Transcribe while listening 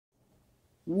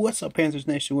What's up, Panthers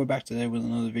Nation? We're back today with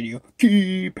another video.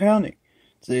 Keep pounding.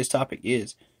 Today's topic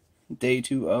is day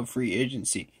 2 of free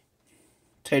agency.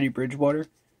 Teddy Bridgewater,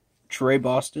 Trey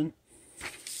Boston,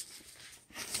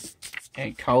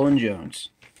 and Colin Jones.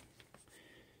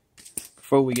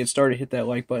 Before we get started, hit that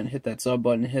like button, hit that sub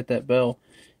button, hit that bell,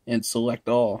 and select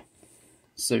all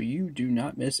so you do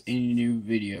not miss any new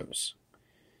videos.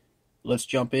 Let's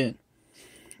jump in.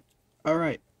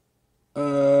 Alright.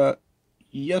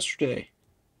 Yesterday,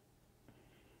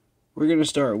 we're going to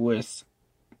start with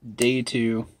day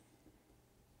 2.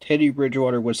 Teddy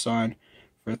Bridgewater was signed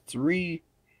for 3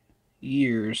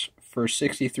 years for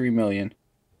 $63 million.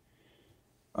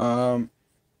 I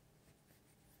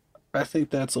think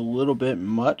that's a little bit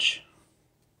much.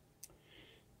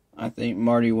 I think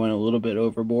Marty went a little bit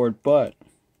overboard, but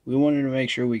we wanted to make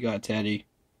sure we got Teddy.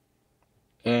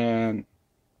 And,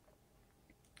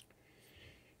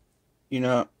 you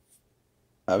know,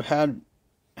 I've had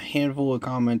a handful of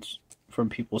comments from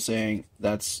people saying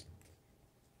that's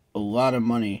a lot of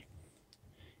money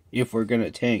if we're going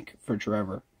to tank for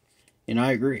Trevor. And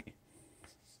I agree.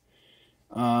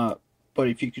 But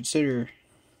if you consider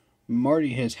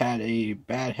Marty has had a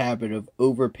bad habit of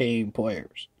overpaying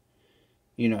players,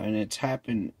 you know, and it's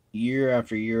happened year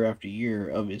after year after year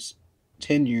of his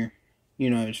tenure, you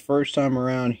know, his first time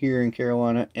around here in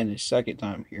Carolina and his second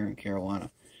time here in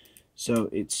Carolina. So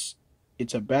it's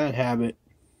a bad habit.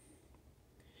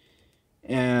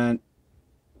 And,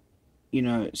 you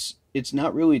know, it's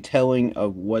not really telling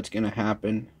of what's going to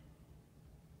happen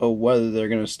or whether they're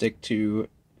going to stick to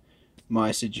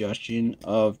my suggestion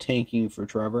of tanking for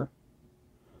Trevor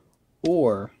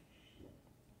or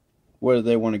whether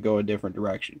they want to go a different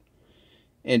direction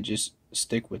and just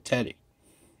stick with Teddy.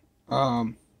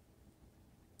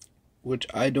 Which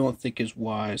I don't think is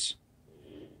wise.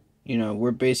 You know,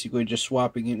 we're basically just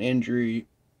swapping an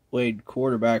injury-laden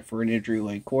quarterback for an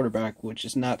injury-laden quarterback, which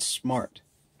is not smart.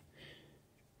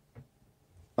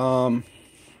 At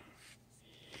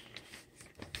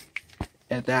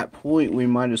that point, we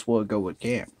might as well go with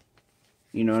Cam.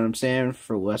 You know what I'm saying?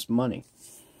 For less money.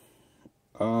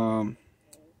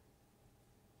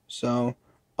 So,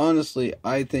 honestly,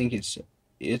 I think it's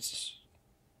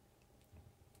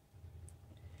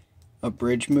a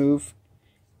bridge move.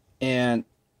 And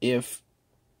if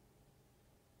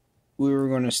we were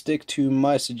going to stick to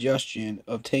my suggestion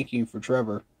of tanking for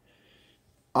Trevor,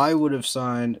 I would have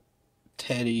signed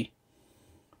Teddy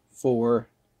for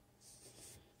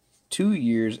 2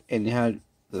 years and had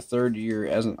the third year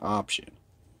as an option.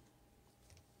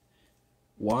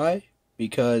 Why?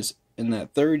 Because in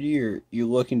that third year, you're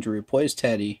looking to replace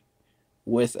Teddy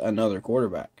with another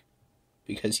quarterback.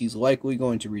 Because he's likely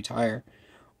going to retire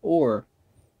or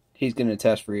he's going to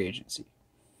test free agency.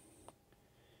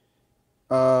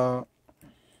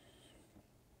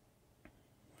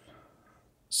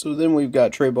 So then we've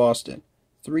got Trey Boston.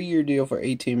 3-year deal for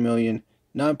 $18 million,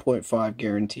 9.5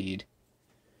 guaranteed.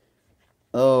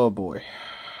 Oh boy.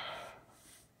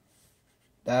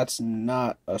 That's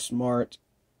not a smart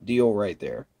deal right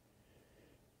there.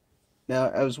 Now,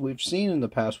 as we've seen in the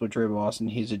past with Trey Boston,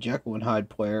 he's a Jekyll and Hyde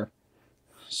player.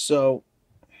 So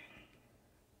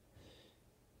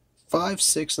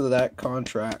 5/6 of that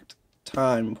contract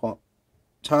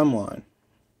timeline,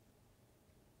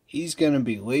 he's going to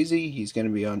be lazy, he's going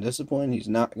to be undisciplined, he's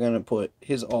not going to put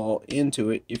his all into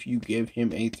it if you give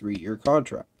him a 3-year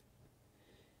contract.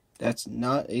 That's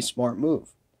not a smart move.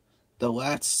 The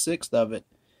last 6th of it,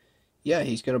 yeah,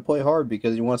 he's going to play hard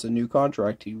because he wants a new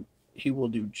contract. He will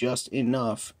do just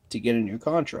enough to get a new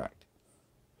contract.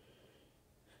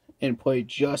 And play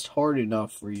just hard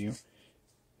enough for you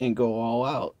and go all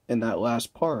out in that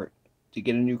last part to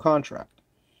get a new contract.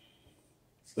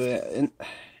 And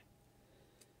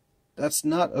that's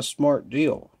not a smart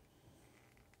deal.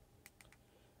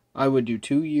 I would do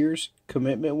 2 years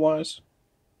commitment-wise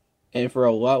and for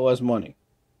a lot less money.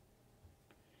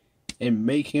 And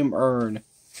make him earn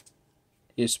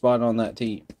his spot on that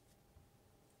team.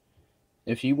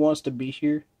 If he wants to be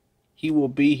here, he will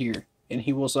be here and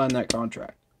he will sign that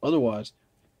contract. Otherwise,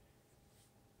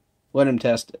 let him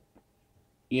test it.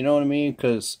 You know what I mean?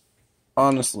 Because,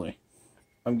 honestly,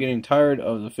 I'm getting tired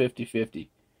of the 50-50.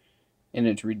 And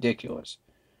it's ridiculous.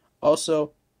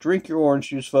 Also, drink your orange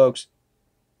juice, folks.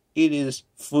 It is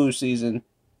flu season.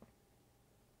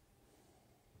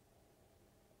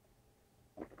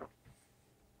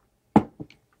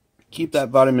 Keep that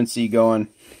vitamin C going.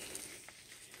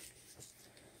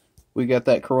 We got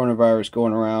that coronavirus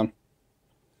going around.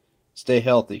 Stay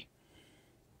healthy.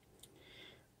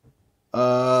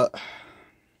 Let's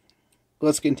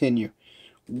continue.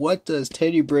 What does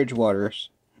Teddy Bridgewater's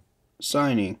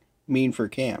signing mean for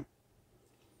Cam?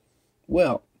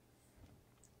 Well,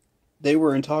 they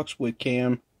were in talks with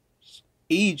Cam's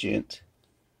agent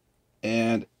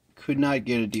and could not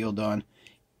get a deal done.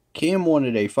 Cam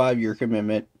wanted a 5-year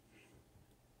commitment.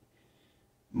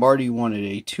 Marty wanted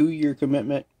a 2-year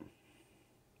commitment.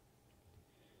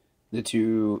 The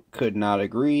two could not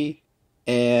agree,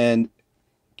 and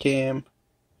Cam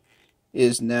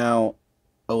is now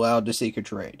allowed to seek a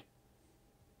trade.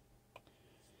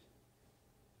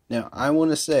 Now, I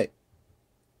want to say,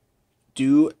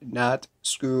 do not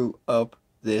screw up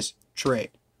this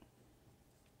trade.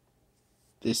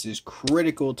 This is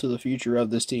critical to the future of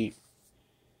this team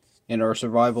and our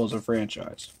survival as a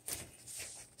franchise.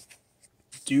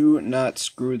 Do not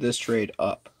screw this trade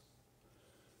up.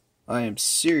 I am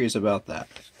serious about that.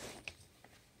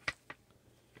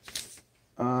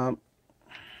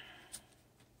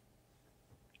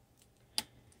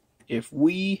 If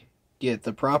we get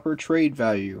the proper trade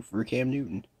value for Cam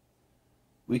Newton,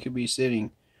 we could be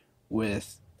sitting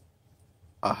with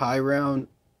a high round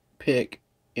pick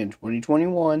in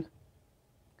 2021,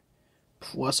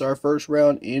 plus our first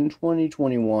round in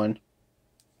 2021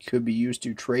 could be used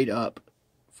to trade up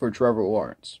for Trevor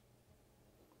Lawrence.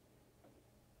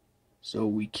 So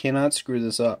we cannot screw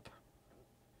this up.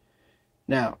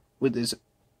 Now, with his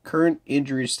current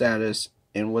injury status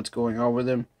and what's going on with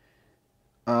him,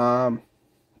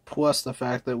 plus the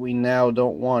fact that we now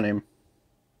don't want him,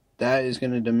 that is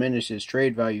going to diminish his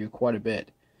trade value quite a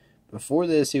bit. Before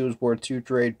this, he was worth 2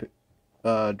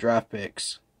 draft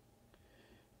picks.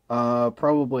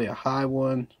 Probably a high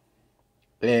one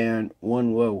and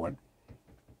 1 low one.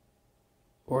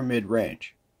 Or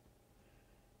mid-range.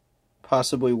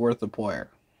 Possibly worth a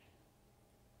player.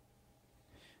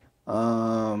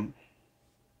 Now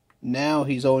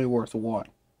he's only worth 1.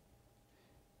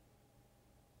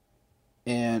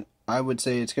 And I would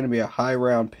say it's going to be a high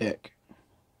round pick.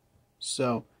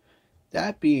 So,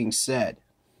 that being said,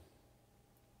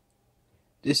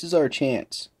 this is our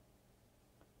chance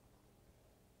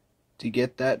to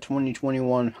get that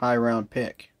 2021 high round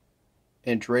pick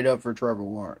and trade up for Trevor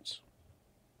Lawrence.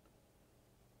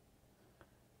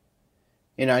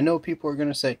 And I know people are going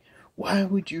to say, why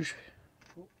would you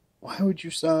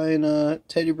sign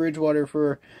Teddy Bridgewater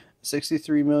for a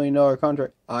 $63 million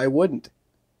contract? I wouldn't.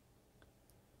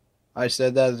 I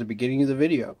said that at the beginning of the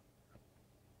video.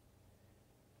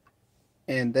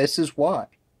 And this is why.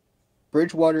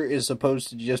 Bridgewater is supposed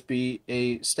to just be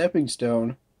a stepping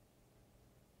stone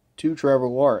to Trevor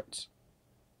Lawrence.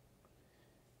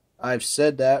 I've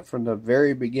said that from the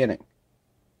very beginning.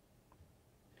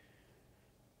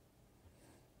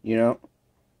 You know?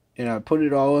 And I put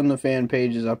it all in the fan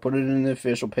pages. I put it in the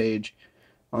official page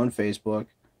on Facebook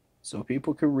so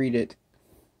people can read it,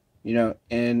 you know,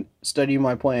 and study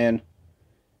my plan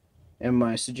and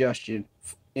my suggestion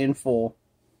in full.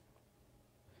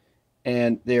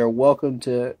 And they are welcome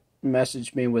to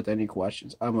message me with any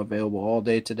questions. I'm available all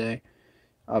day today.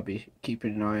 I'll be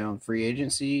keeping an eye on free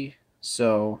agency.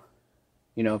 So,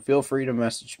 you know, feel free to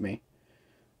message me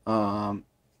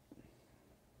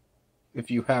if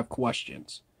you have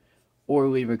questions. Or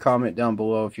leave a comment down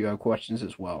below if you have questions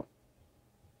as well.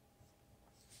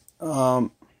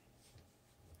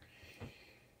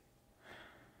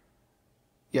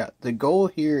 Yeah, the goal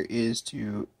here is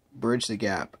to bridge the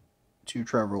gap to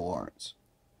Trevor Lawrence.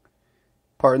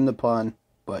 Pardon the pun,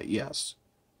 but yes.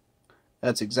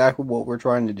 That's exactly what we're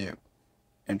trying to do.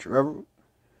 And Trevor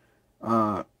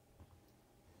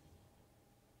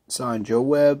signed Joe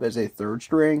Webb as a 3rd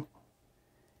string.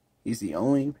 He's the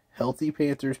only healthy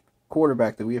Panthers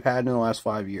quarterback that we've had in the last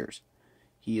 5 years.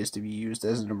 He is to be used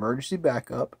as an emergency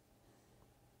backup.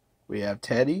 We have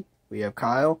Teddy, we have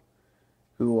Kyle,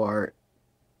 who are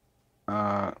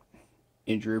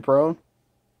injury prone.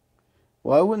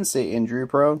 Well, I wouldn't say injury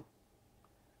prone.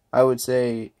 I would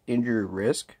say injury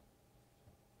risk,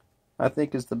 I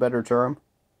think is the better term.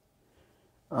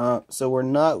 So we're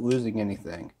not losing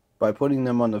anything by putting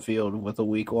them on the field with a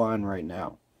weak line right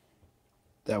now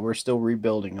that we're still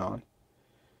rebuilding on.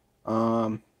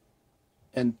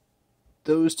 And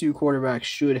those 2 quarterbacks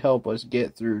should help us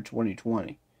get through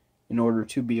 2020 in order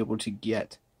to be able to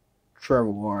get Trevor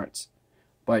Lawrence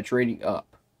by trading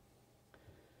up.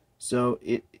 So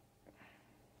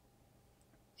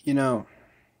you know,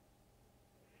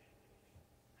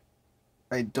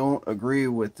 I don't agree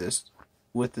with this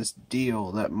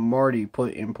deal that Marty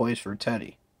put in place for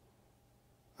Teddy.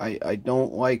 I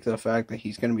don't like the fact that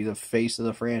he's going to be the face of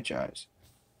the franchise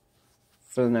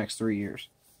for the next 3 years.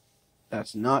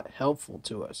 That's not helpful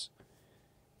to us.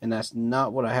 And that's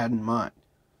not what I had in mind.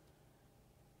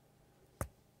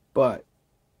 But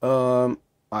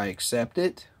I accept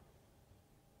it.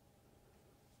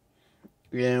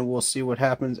 and we'll see what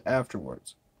happens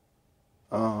afterwards.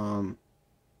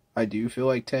 I do feel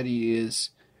like Teddy is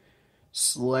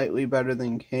slightly better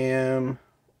than Cam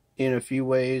in a few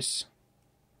ways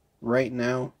right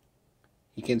now.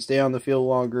 He can stay on the field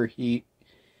longer. He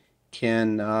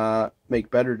can make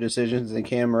better decisions than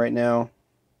Cam right now.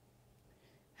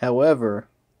 However,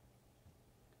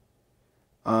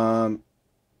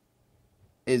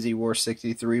 is he worth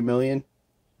 $63 million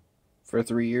for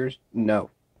 3 years?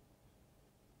 No.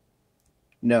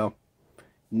 No.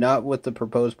 Not with the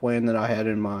proposed plan that I had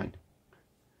in mind.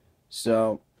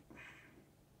 So,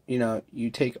 you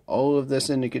take all of this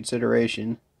into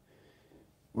consideration.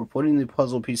 We're putting the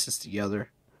puzzle pieces together.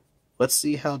 Let's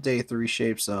see how day 3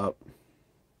 shapes up.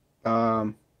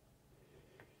 But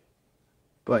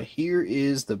here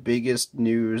is the biggest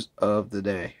news of the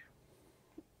day,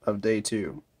 of day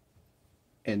 2.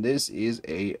 And this is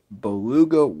a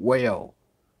beluga whale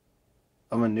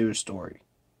of a news story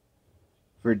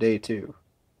for day 2.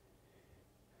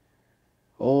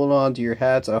 Hold on to your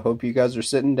hats. I hope you guys are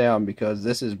sitting down because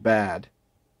this is bad.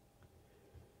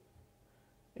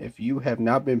 If you have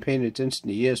not been paying attention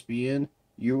to ESPN,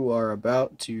 you are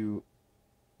about to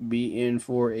be in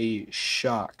for a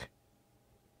shock.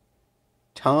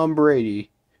 Tom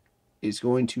Brady is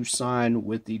going to sign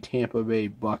with the Tampa Bay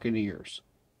Buccaneers.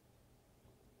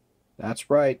 That's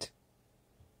right.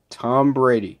 Tom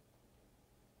Brady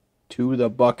to the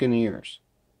Buccaneers.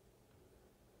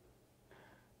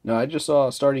 Now, I just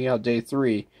saw, starting out day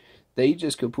 3, they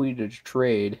just completed a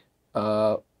trade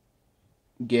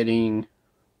getting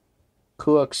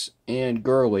Cooks and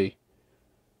Gurley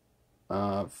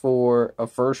for a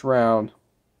first round.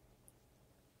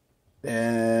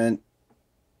 And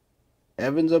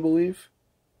Evans, I believe.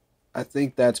 I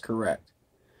think that's correct.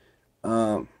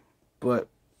 But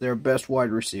their best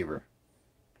wide receiver.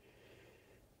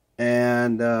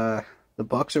 And the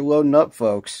Bucs are loading up,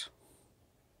 folks.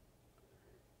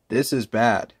 This is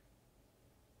bad.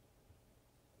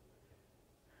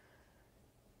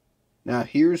 Now,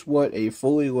 here's what a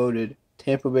fully loaded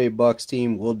Tampa Bay Bucs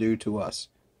team will do to us,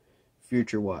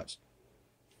 future-wise.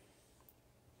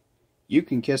 You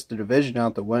can kiss the division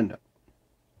out the window.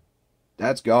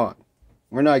 That's gone.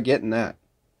 We're not getting that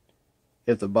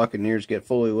if the Buccaneers get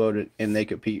fully loaded and they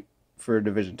compete for a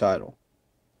division title.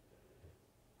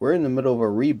 We're in the middle of a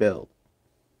rebuild.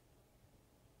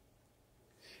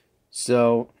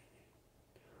 So,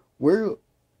 we're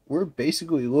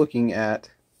basically looking at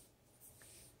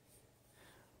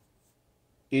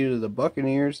either the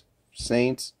Buccaneers,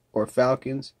 Saints, or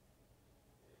Falcons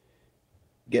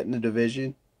getting the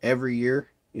division every year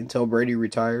until Brady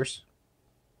retires.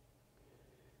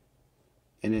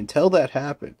 And until that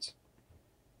happens,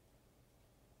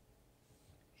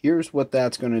 here's what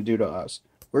that's going to do to us.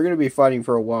 We're going to be fighting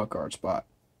for a wild card spot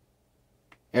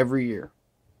every year.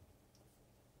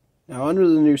 Now, under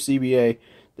the new CBA,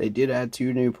 they did add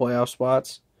 2 new playoff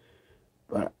spots,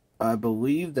 but I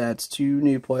believe that's 2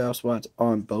 new playoff spots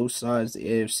on both sides, the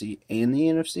AFC and the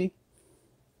NFC.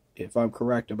 If I'm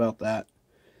correct about that,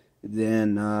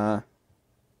 then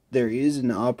there is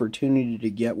an opportunity to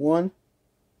get one.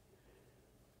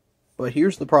 But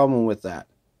here's the problem with that.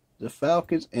 The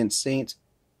Falcons and Saints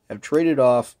have traded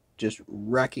off, just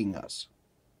wrecking us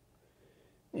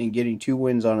and getting 2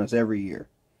 wins on us every year.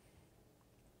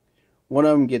 One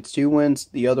of them gets 2 wins,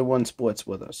 the other one splits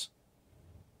with us.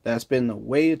 That's been the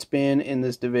way it's been in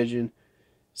this division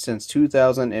since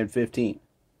 2015.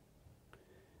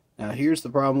 Now, here's the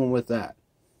problem with that.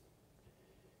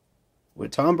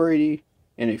 With Tom Brady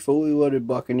and a fully loaded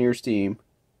Buccaneers team,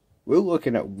 we're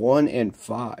looking at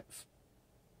 1-5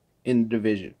 in the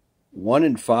division.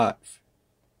 1-5.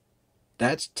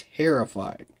 That's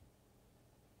terrifying.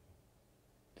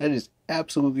 That is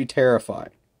absolutely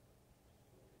terrifying.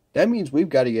 That means we've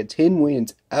got to get 10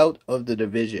 wins out of the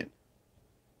division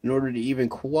in order to even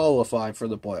qualify for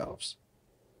the playoffs.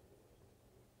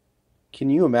 Can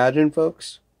you imagine,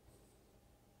 folks?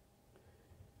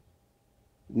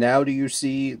 Now do you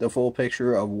see the full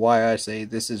picture of why I say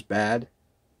this is bad?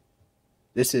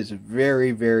 This is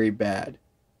very, very bad.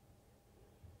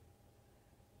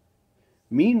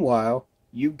 Meanwhile,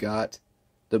 you've got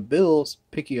the Bills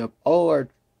picking up all our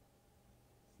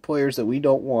players that we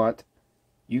don't want.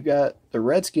 You got the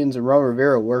Redskins and Ron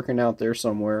Rivera lurking out there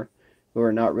somewhere who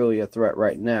are not really a threat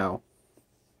right now,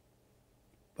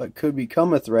 but could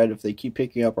become a threat if they keep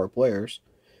picking up our players.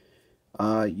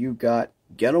 You've got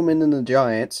Gettleman and the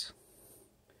Giants,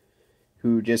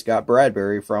 who just got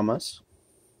Bradbury from us,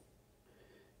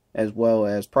 as well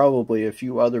as probably a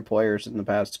few other players in the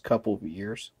past couple of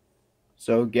years.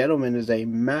 So Gettleman is a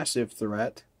massive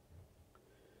threat.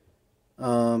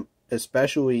 And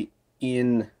especially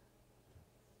in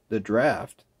the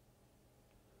draft.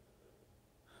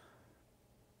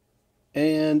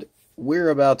 And we're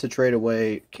about to trade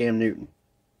away Cam Newton.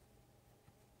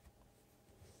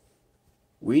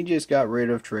 We just got rid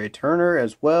of Trey Turner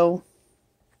as well.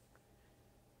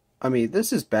 I mean,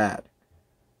 this is bad.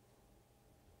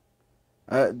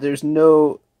 There's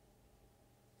no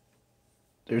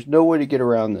way to get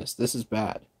around this. This is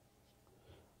bad.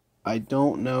 I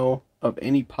don't know of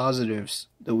any positives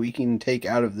that we can take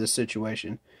out of this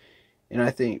situation. And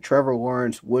I think Trevor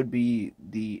Lawrence would be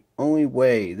the only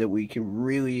way that we can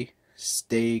really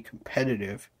stay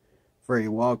competitive for a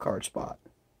wild card spot.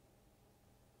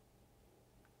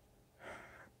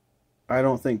 I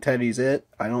don't think Teddy's it.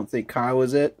 I don't think Kyle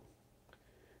is it.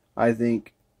 I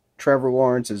think Trevor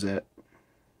Lawrence is it.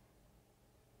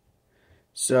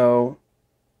 So,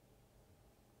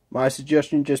 my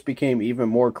suggestion just became even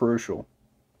more crucial.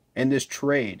 And this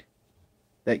trade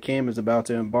that Cam is about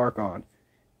to embark on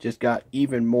just got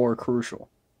even more crucial.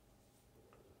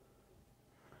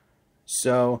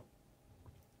 So,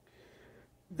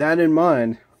 that in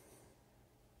mind,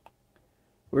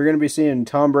 we're going to be seeing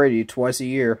Tom Brady twice a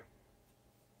year.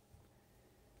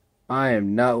 I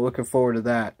am not looking forward to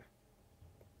that.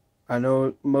 I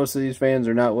know most of these fans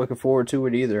are not looking forward to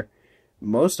it either.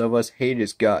 Most of us hate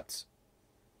his guts.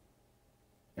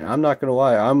 And I'm not going to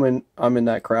lie, I'm in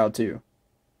that crowd too.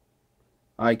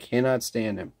 I cannot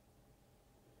stand him.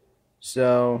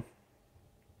 So,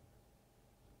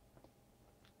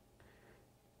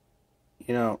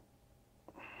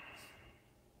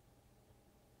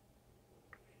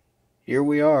 here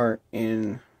we are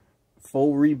in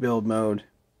full rebuild mode.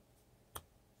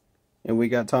 And we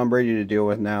got Tom Brady to deal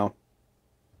with now.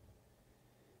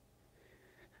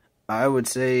 I would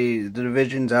say the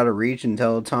division's out of reach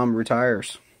until Tom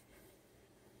retires.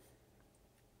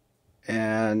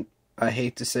 And I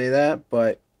hate to say that,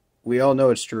 but we all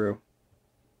know it's true.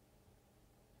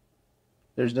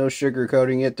 There's no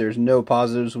sugarcoating it. There's no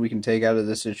positives we can take out of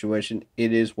this situation.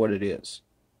 It is what it is.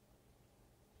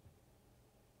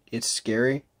 It's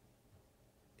scary.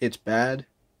 It's bad.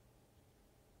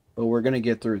 But we're going to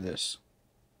get through this.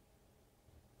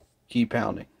 Keep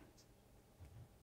pounding.